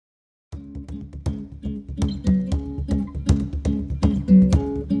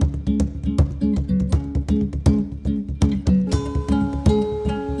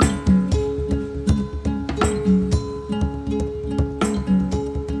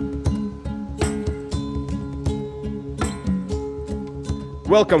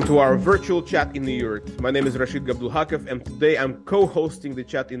Welcome to our virtual chat in the Yurt. My name is Rashid Gabdulhakov, and today I'm co-hosting the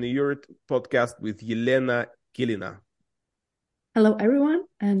Chat in the Yurt podcast with Yelena. Hello, everyone,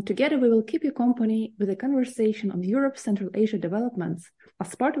 and together we will keep you company with a conversation on Europe's Central Asia developments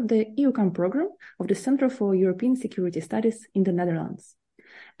as part of the EUCAM program of the Center for European Security Studies in the Netherlands.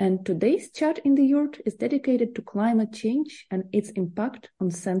 And today's chat in the Yurt is dedicated to climate change and its impact on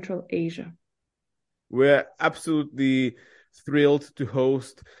Central Asia. We're absolutely thrilled to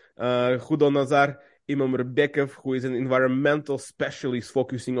host Khudonazar Imomyorbekov, who is an environmental specialist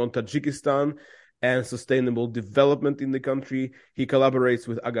focusing on Tajikistan and sustainable development in the country. He collaborates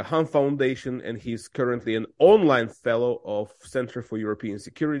with Aga Khan Foundation, and he's currently an online fellow of Center for European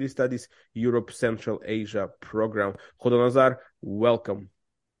Security Studies, Europe Central Asia program. Khudonazar, welcome.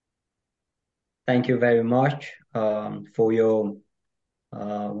 Thank you very much for your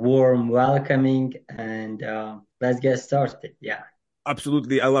warm welcoming, and let's get started. Yeah.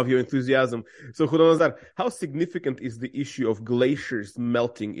 Absolutely. I love your enthusiasm. So, Khudonazar, how significant is the issue of glaciers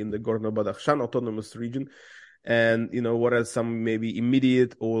melting in the Gorno-Badakhshan Autonomous Region? And, what are some maybe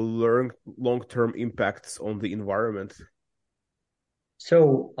immediate or long-term impacts on the environment?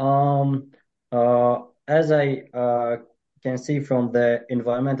 So, as I can see from the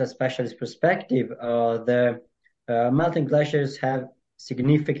environmental specialist perspective, the melting glaciers have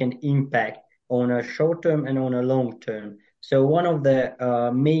significant impact on a short term and on a long term. So one of the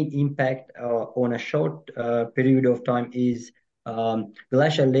main impact on a short period of time is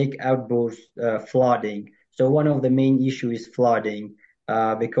glacial lake outburst flooding. So one of the main issues is flooding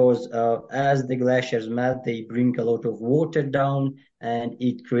because as the glaciers melt, they bring a lot of water down and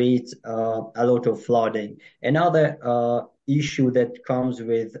it creates a lot of flooding. Another issue that comes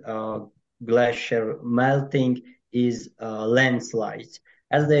with glacier melting is landslides.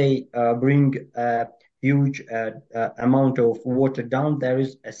 As they bring huge amount of water down,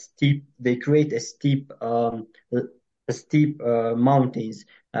 they create a steep mountains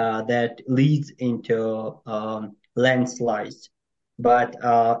that leads into landslides. But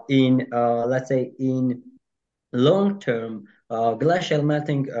in long term, glacial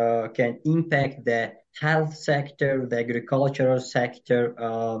melting can impact the health sector, the agricultural sector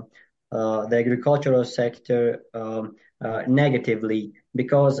negatively,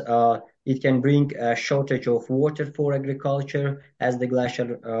 because it can bring a shortage of water for agriculture as the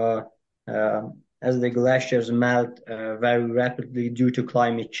glaciers melt very rapidly due to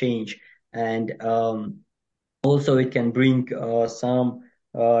climate change, and also it can bring some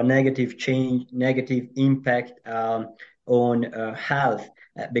negative impact on health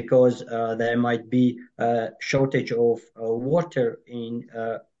because there might be a shortage of water in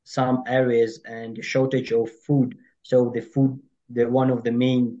some areas and shortage of food. So one of the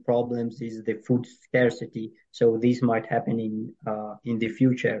main problems is the food scarcity. So this might happen in the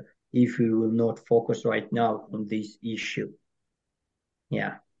future if we will not focus right now on this issue.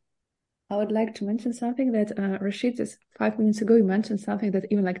 Yeah. I would like to mention something that Rashid, just 5 minutes ago, you mentioned something that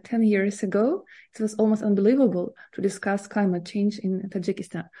even 10 years ago, it was almost unbelievable to discuss climate change in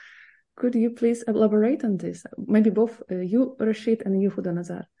Tajikistan. Could you please elaborate on this? Maybe both you, Rashid, and you,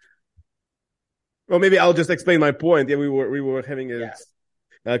 Khudonazar. Well, maybe I'll just explain my point. Yeah, we were having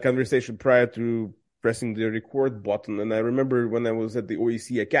a conversation prior to pressing the record button, and I remember when I was at the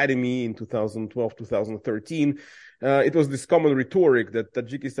OEC Academy in 2012, 2013, it was this common rhetoric that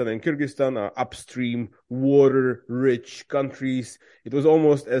Tajikistan and Kyrgyzstan are upstream, water-rich countries. It was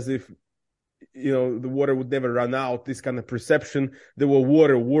almost as if the water would never run out, this kind of perception. There were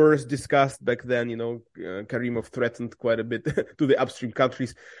water wars discussed back then. Karimov threatened quite a bit to the upstream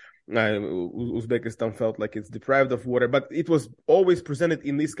countries. Uzbekistan felt like it's deprived of water, but it was always presented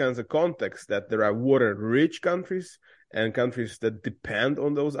in this kinds of context that there are water-rich countries and countries that depend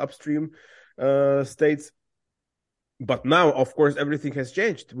on those upstream states. But now, of course, everything has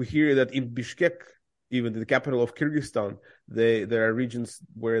changed. We hear that in Bishkek, even the capital of Kyrgyzstan, there are regions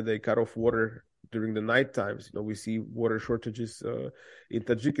where they cut off water during the night times. We see water shortages in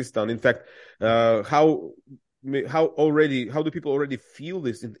Tajikistan. In fact, how do people already feel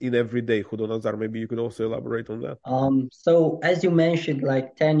this in every day? Khudonazar, maybe you could also elaborate on that. So as you mentioned,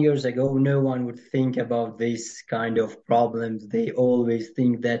 10 years ago, no one would think about this kind of problems. They always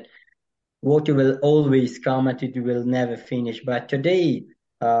think that water will always come and it will never finish. But today,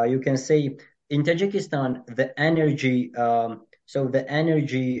 you can say in Tajikistan, the energy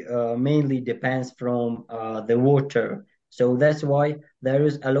mainly depends from the water. So that's why there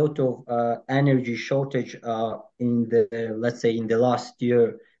is a lot of energy shortage in the last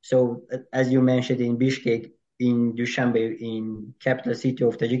year. So as you mentioned, in Bishkek, in Dushanbe, in capital city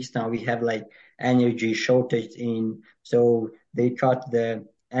of Tajikistan, we have energy shortage so they cut the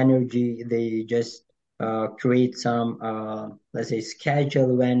energy. They just create some, let's say,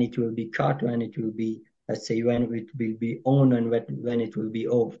 schedule when it will be cut, when it will be, let's say, when it will be on and when it will be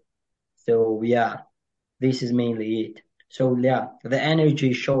off. So yeah, this is mainly it. So yeah, the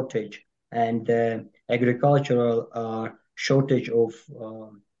energy shortage and the agricultural shortage of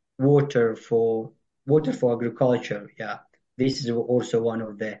water for agriculture. Yeah, this is also one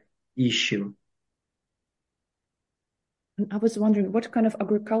of the issue. I was wondering what kind of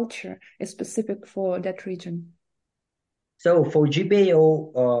agriculture is specific for that region. So for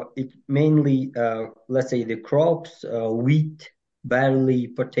GBAO, it mainly, let's say, the crops, wheat, barley,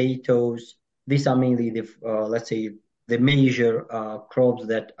 potatoes. These are mainly the, let's say, the major crops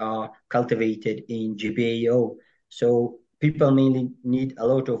that are cultivated in GBAO. So people mainly need a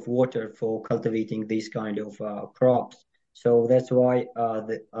lot of water for cultivating these kind of crops. So that's why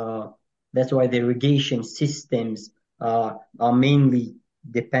the irrigation systems are mainly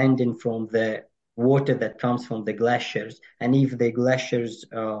dependent from the water that comes from the glaciers. And if the glaciers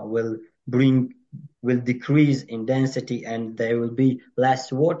will decrease in density and there will be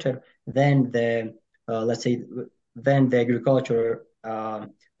less water, then the let's say then the agriculture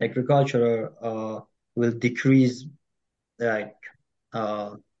will decrease, like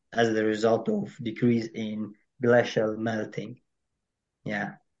as a result of decrease in glacial melting.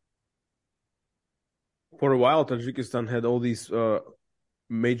 Yeah. For a while, Tajikistan had all these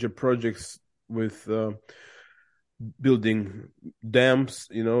major projects with building dams,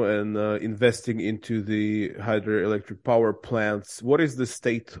 and investing into the hydroelectric power plants. What is the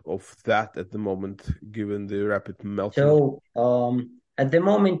state of that at the moment, given the rapid melting? So at the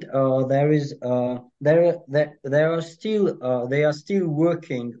moment, they are still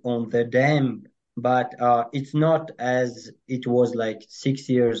working on the dam, but it's not as it was like 6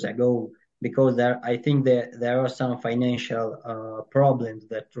 years ago, because I think there are some financial problems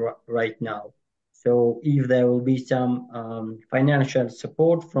right now. So if there will be some financial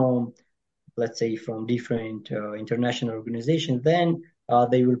support from, let's say, from different international organizations, then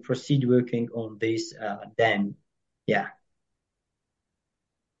they will proceed working on this dam. Yeah.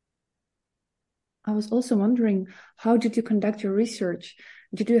 I was also wondering, how did you conduct your research?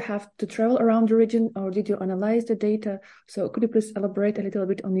 Did you have to travel around the region, or did you analyze the data? So could you please elaborate a little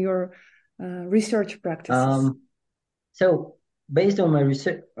bit on your research practices? So based on my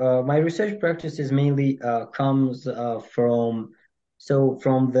research practices mainly comes from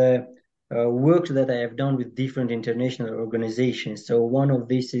the work that I have done with different international organizations. So one of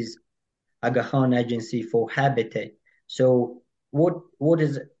these is Aga Khan Agency for Habitat. So what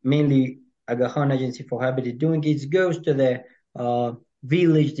is mainly Aga Khan Agency for Habitat doing? It goes to the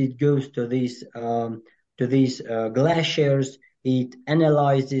village, it goes to these glaciers, it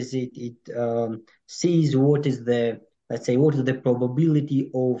analyzes it, it sees what is the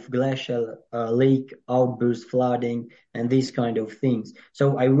probability of glacial lake outburst, flooding, and these kind of things.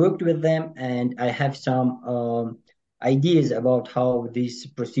 So I worked with them, and I have some ideas about how these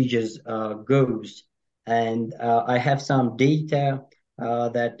procedures goes, and I have some data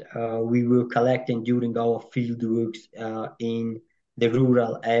that we were collecting during our field works in the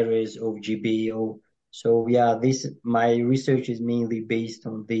rural areas of GBAO. So yeah, my research is mainly based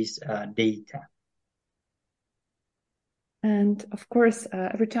on this data. And of course,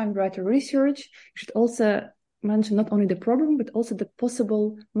 every time you write a research, you should also mention not only the problem, but also the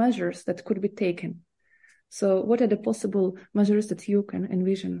possible measures that could be taken. So what are the possible measures that you can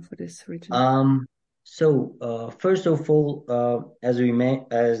envision for this region? So first of all, as we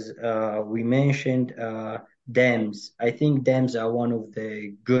mentioned, dams. I think dams are one of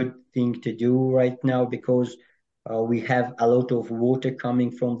the good thing to do right now, because we have a lot of water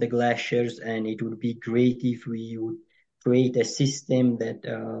coming from the glaciers, and it would be great if we would create a system that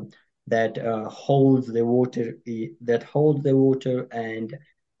holds the water, and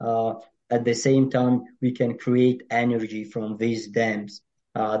at the same time we can create energy from these dams.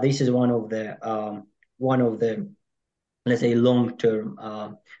 This is one of the let's say long-term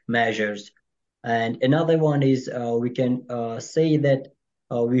measures. And another one is we can say that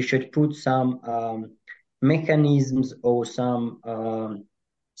we should put some mechanisms, or some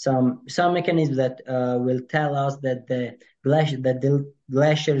mechanisms that will tell us that the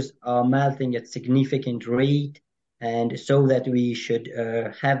glaciers are melting at significant rate, and so that we should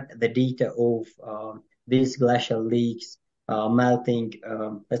have the data of these glacial lakes melting,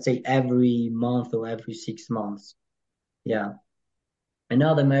 let's say every month or every 6 months. Yeah.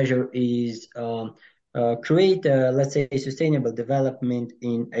 Another measure is create, let's say, sustainable development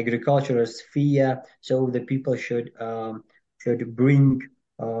in agricultural sphere. So the people should bring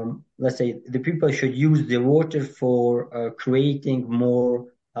let's say the people should use the water for creating more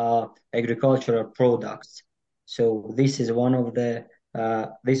agricultural products. So this is one of the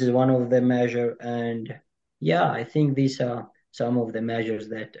measure, and yeah, I think these are some of the measures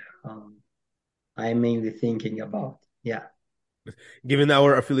that I'm mainly thinking about. Yeah. Given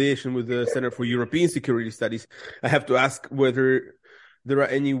our affiliation with the Center for European Security Studies, I have to ask whether there are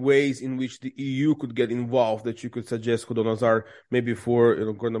any ways in which the EU could get involved that you could suggest, Khudonazar, maybe for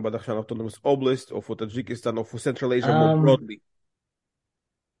Gorno-Badakhshan Autonomous Oblast, or for Tajikistan, or for Central Asia more broadly.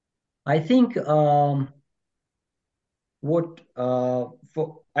 I think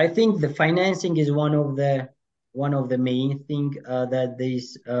I think the financing is one of the main thing that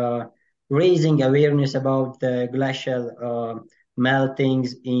this raising awareness about the glacial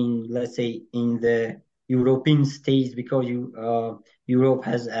meltings in, let's say, in the European states, because Europe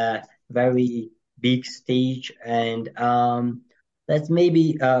has a very big stage, and that's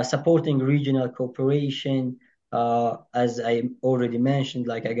maybe supporting regional cooperation, as I already mentioned,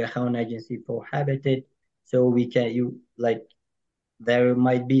 like Aga Khan Agency for Habitat. So there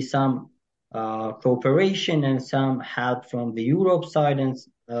might be some cooperation and some help from the Europe side, and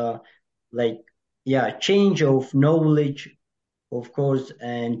change of knowledge, of course,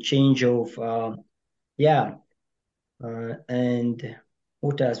 and change of and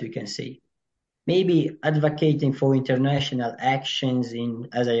what else we can say? Maybe advocating for international actions in,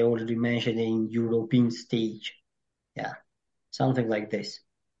 as I already mentioned, in European stage. Yeah, something like this.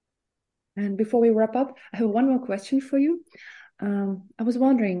 And before we wrap up, I have one more question for you. I was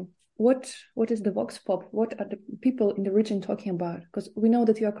wondering, what is the Vox Pop? What are the people in the region talking about? Because we know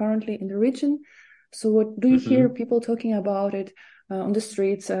that you are currently in the region. So what do you hear people talking about it on the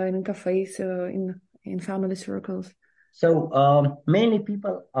streets, in cafes, in family circles? So mainly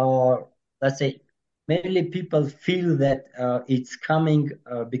people feel that it's coming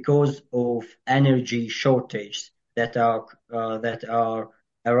because of energy shortage that are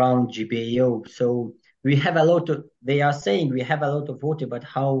around GBAO. So they are saying we have a lot of water, but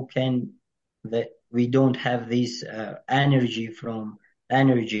how can we don't have this energy?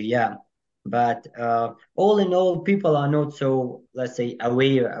 Yeah. But all in all, people are not so, let's say,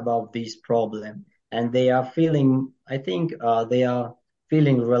 aware about this problem, and they are feeling, I think they are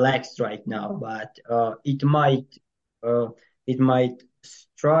feeling relaxed right now, but it might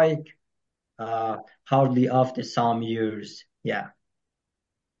strike hardly after some years. Yeah.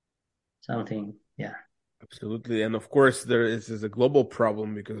 Something, yeah. Absolutely. And of course, there is a global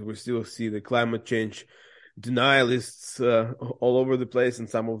problem, because we still see the climate change denialists all over the place, and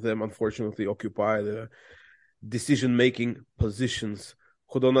some of them, unfortunately, occupy the decision-making positions.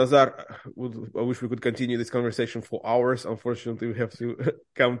 Khudonazar, I wish we could continue this conversation for hours. Unfortunately, we have to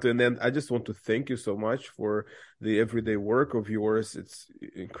come to an end. I just want to thank you so much for the everyday work of yours. It's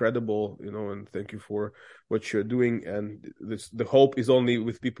incredible, and thank you for what you're doing. And the hope is only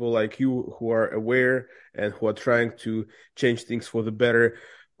with people like you, who are aware and who are trying to change things for the better.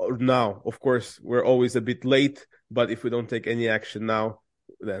 Now, of course, we're always a bit late, but if we don't take any action now,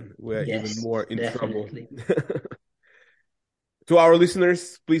 then we're even more in definitely. trouble. To our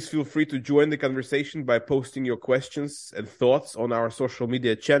listeners, please feel free to join the conversation by posting your questions and thoughts on our social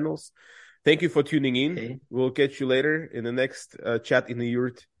media channels. Thank you for tuning in. Okay. We'll catch you later in the next Chat in the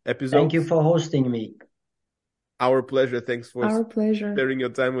Yurt episode. Thank you for hosting me. Our pleasure. Thanks for sparing your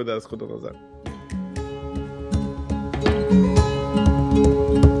time with us, Khudonazar.